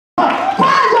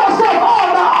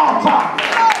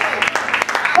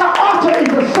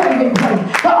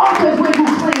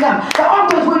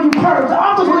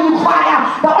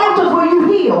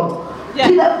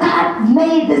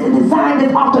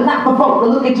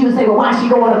you to say, well, why is she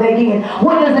going up there again?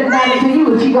 What does it matter to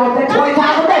you if she goes up there 20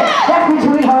 times a day? That's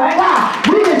between her and God.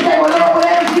 We just say, well, Lord,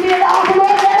 whatever she did, all the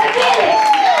Lord, let her get it.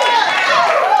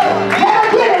 Let her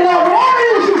get it, Lord. Whatever it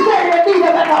is she's standing in need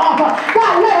of at the altar,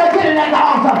 God, let her get it at the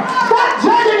altar. Stop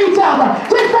judging each other.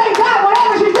 Just say, God,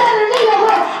 whatever she's standing in need of,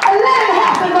 Lord, let it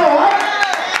happen, Lord.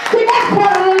 See, that's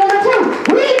part of the number two.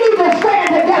 We need to stand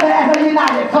together as a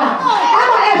united front. I'm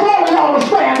going to ask all of y'all to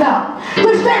stand up.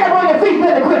 Just stand up on your feet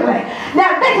really quickly.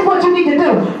 Now, this is what you need to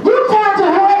do. You turn to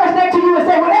whoever's next to you and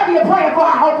say, whatever you're praying for,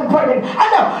 I hope and pray. I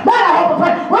know, not I hope and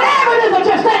pray. Whatever it is that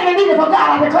you're standing in need of for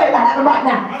God, I declare it to happen right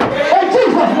now. In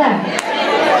Jesus' name.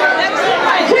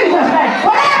 In Jesus' name.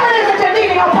 Whatever it is that you're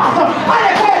needing, Apostle,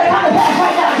 I declare it to come to pass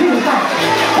right now in Jesus' name.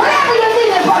 Whatever you're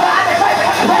needing, brother, I declare it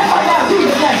to come to pass right now in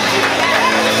Jesus' name.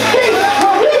 See,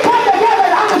 when we come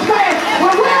together to understand,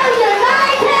 when we're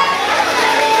united,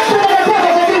 so that the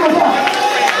devil can be with us.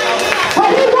 But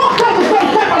he wants us to stay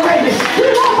separated. He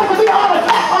wants us to be on the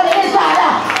top, on the inside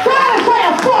out. God is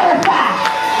saying, fortify.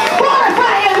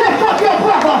 Fortify and lift up your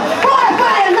brother.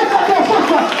 Fortify and lift up your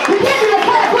sister. Begin to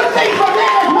declare good things for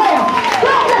them as well.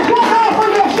 Don't just walk off for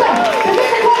yourself.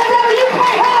 Begin to tell the devil, you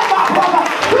can't have my brother.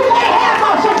 You can't have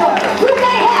my sister. You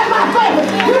can't have my family.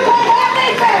 You can't have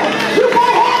their family. You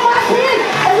can't have my kids.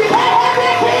 And you can't have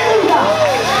their kids either.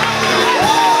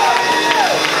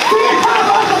 See, it's time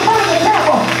for us to turn the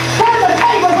table. Turn the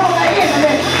tables on the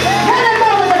internet. Let them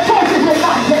know that the church is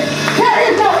united. There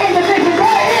is no indivision.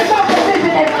 There is no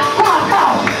division in God's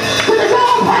house. To the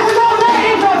dog passes on, there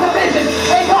is no division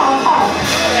in God's house.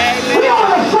 We are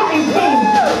the same team.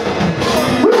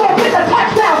 We're going to get the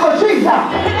touchdown for Jesus.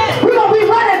 We're going to be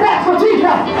running back for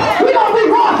Jesus. We're going to be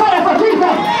warfaring for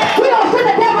Jesus. We're going to sit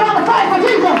the devil on the fight for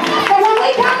Jesus. And when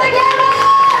we come together,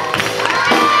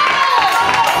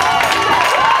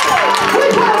 we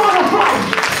put him on the fight.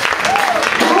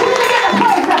 And we begin to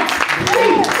praise him.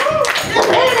 See, what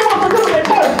the enemy wants to do in the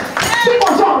church, he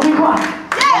wants y'all to be quiet.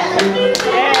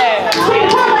 See, the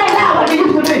church ain't loud like it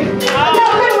used to be.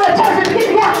 Y'all live with the church and get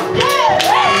together.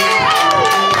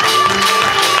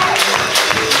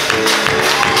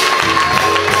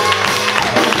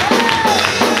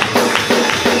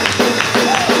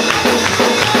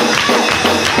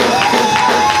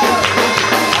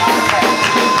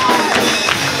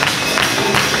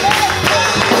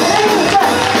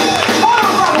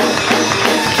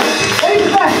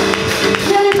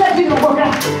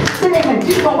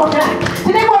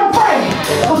 See, they weren't afraid.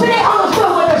 Well, see, they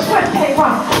understood where the strength came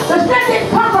from. The strength didn't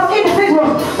come from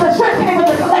individuals. The strength came from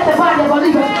the collective body of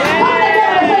believers. Come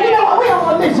together and say, you know what, we don't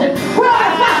want to listen. We're on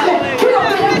a fasting. We don't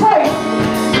need to pray.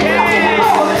 We don't need to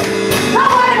glory.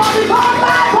 Nobody going to be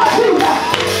glorified but Jesus.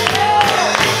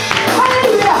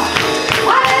 Hallelujah.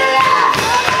 Hallelujah.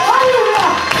 Hallelujah.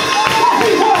 Yes,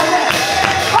 he's worthy.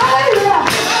 Hallelujah.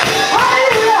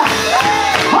 Hallelujah.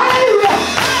 Hallelujah.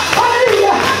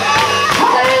 Hallelujah.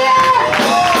 Hallelujah!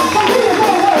 But he is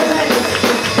worthy.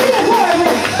 He is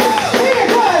worthy. He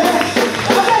is worthy.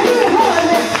 I said he is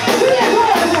worthy. He is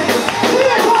worthy. He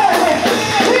is worthy.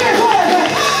 He is worthy.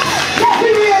 Yes,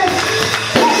 he is.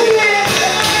 Yes, he is.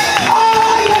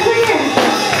 Oh, yes, he is.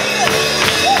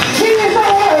 He is so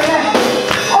worthy.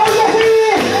 Oh, yes, he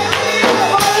is.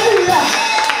 Hallelujah.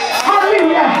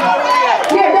 Hallelujah.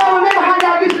 Yeah, y'all remember how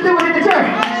y'all used to do it in the church?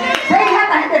 They ain't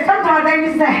have to, sometimes they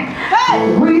used to say,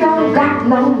 we don't got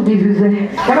no music.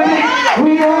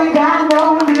 We ain't got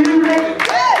no music.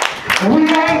 We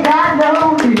ain't got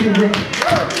no music.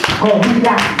 Oh, we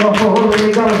got the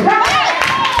Holy Ghost. Now,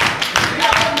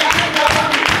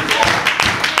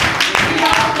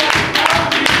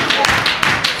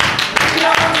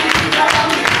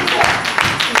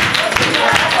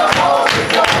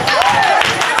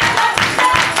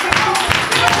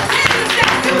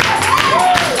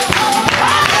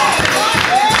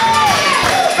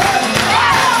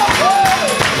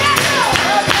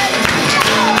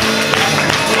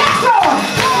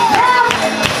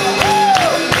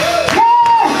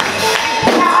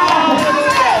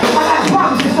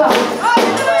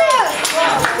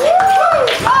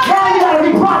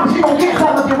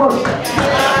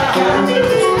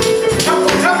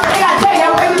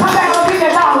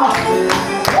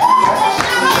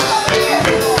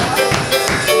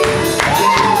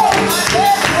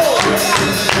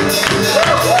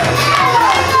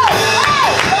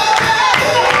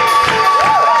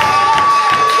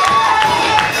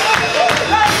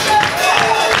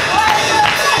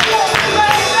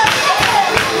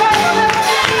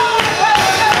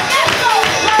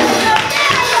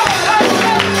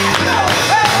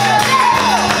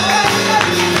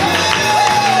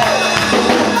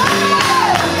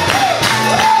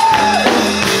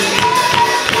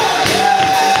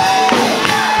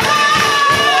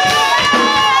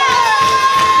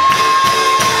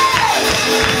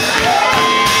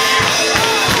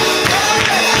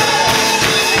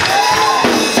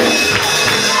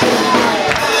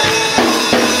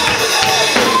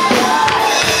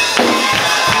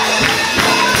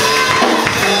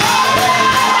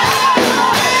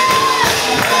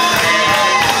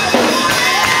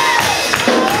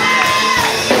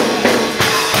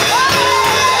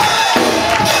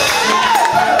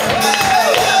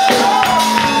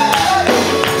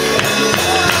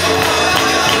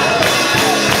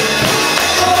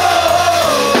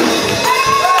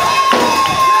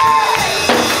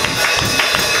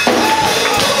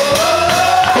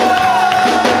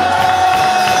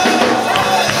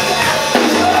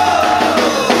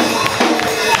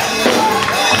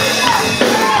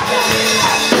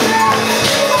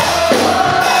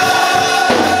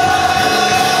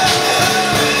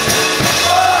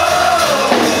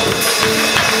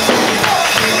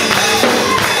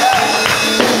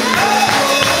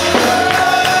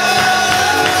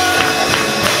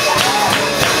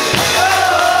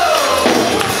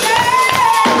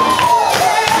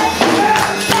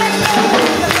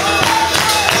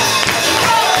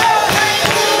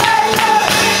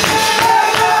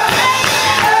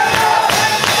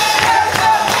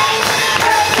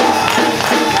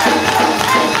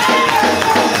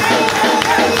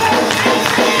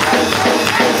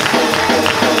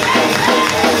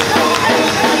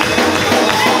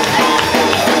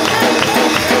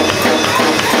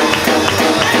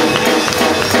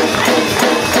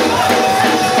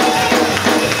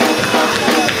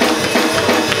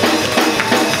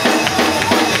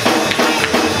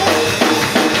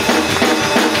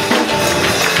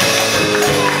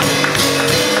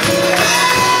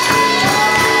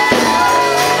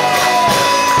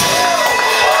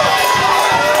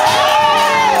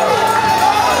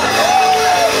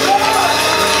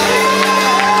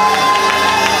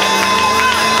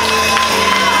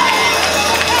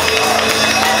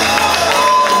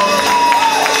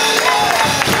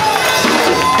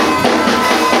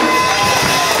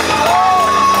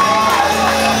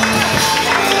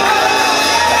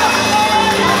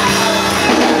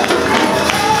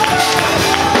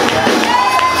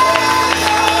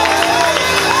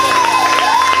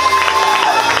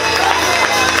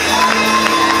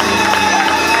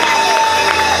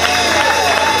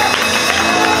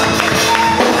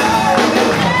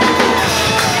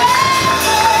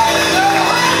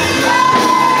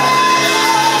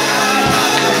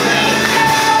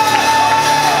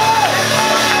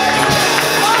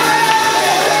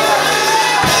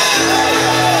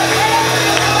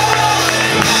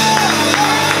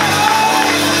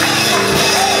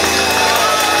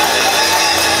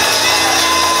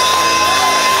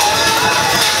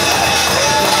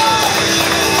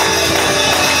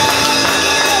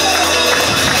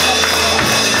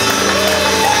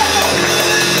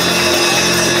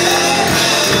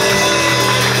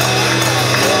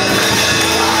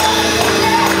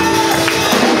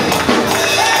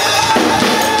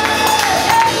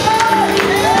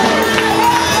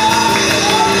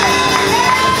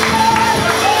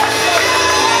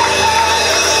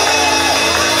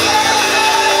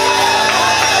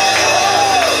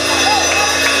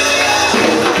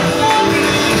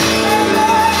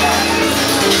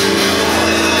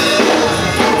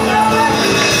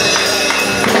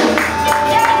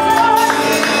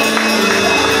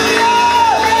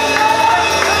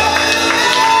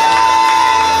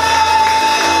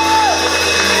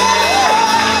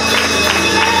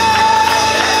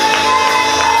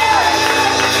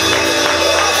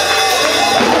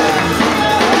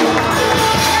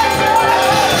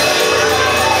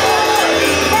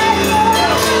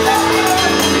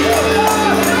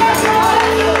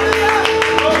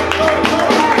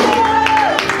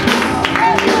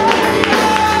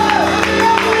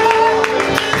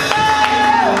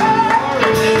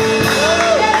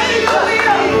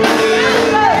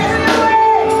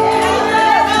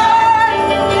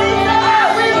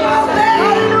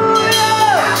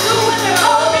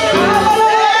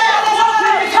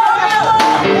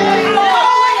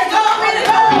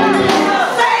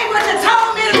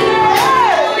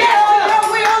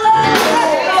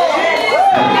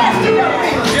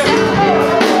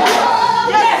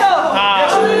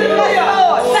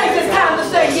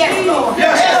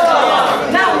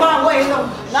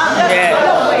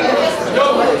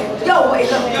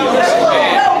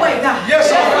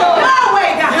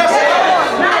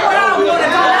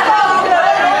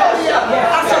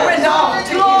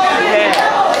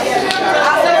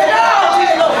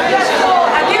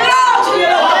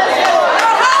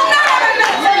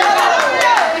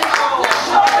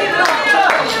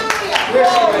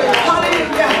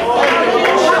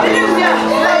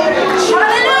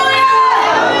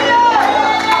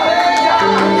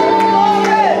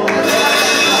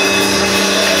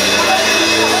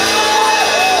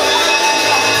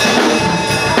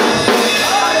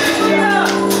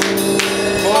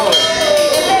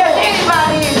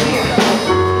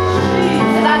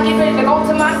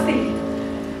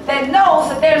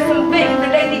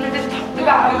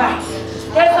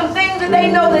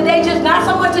 know that they just not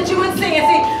so much that you in sin.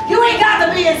 See, you ain't got to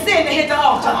be in sin to hit the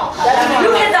altar. You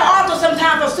hit the altar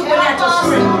sometimes for supernatural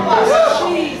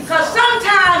strength. Because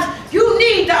sometimes you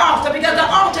need the altar because the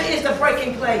altar is the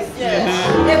breaking place.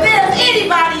 If there's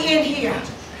anybody in here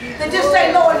that just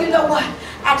say, Lord, you know what?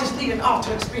 I just need an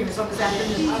altar experience on this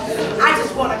afternoon. I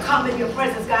just want to come in your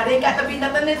presence, God. It ain't got to be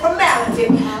nothing in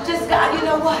formality. Just, God, you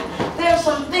know what? There's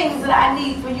some things that I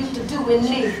need for you to do in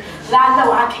me that I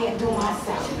know I can't do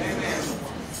myself.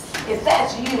 If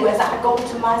that's you, as I go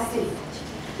to my seat,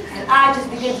 and I just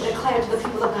begin to declare to the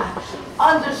people of God,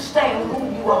 understand who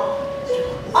you are.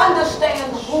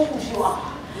 Understand whose you are.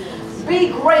 Be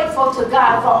grateful to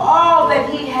God for all that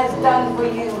he has done for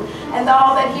you and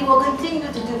all that he will continue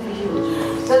to do for you.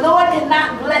 The Lord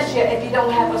cannot bless you if you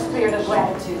don't have a spirit of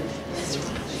gratitude.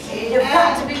 You've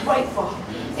got to be grateful.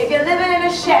 If you're living in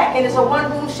a shack and it's a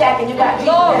one-room shack and you got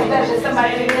Jesus, that's better than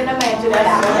somebody living in a mansion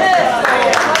without it.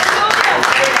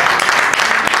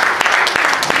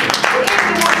 The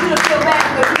enemy wants you to feel bad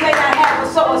because you may not have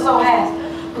what so-and-so has.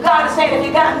 But God is saying, if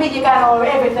you got me, you got all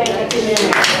everything that you need.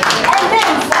 And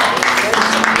then some.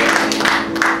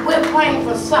 We're praying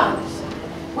for sons.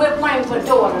 We're praying for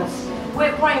daughters.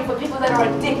 We're praying for people that are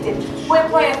addicted. We're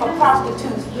praying for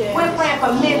prostitutes. We're praying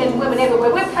for men and women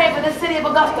everywhere. We're praying for the city of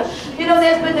Augusta. You know,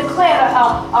 there's been declared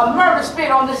a murder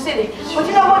spirit on the city. But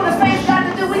you know what the saints got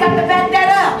to do? We got to back that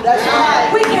up. That's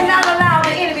right. We cannot allow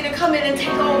the enemy to come in and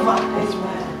take over. That's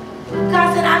right.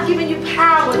 God said, I've given you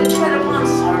power to tread upon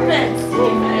serpents.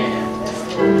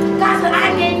 Amen. God said,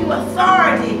 I gave you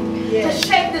authority to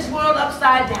shake this world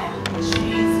upside down.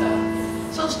 Jesus.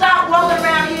 So stop walking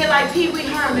around here like Pee Wee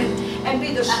Herman and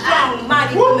be the strong,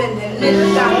 mighty woman that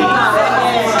lives God.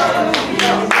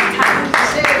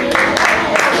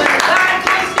 When God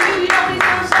comes to you, you know what he's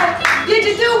going to say? Did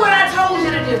you do what I told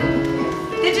you to do?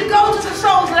 Did you go to the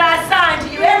souls that I assigned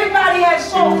to you? Everybody has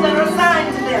souls that are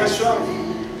assigned to them. That's right.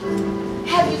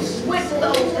 Have you switched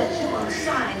those that you are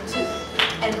assigned to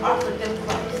and offered them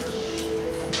Christ?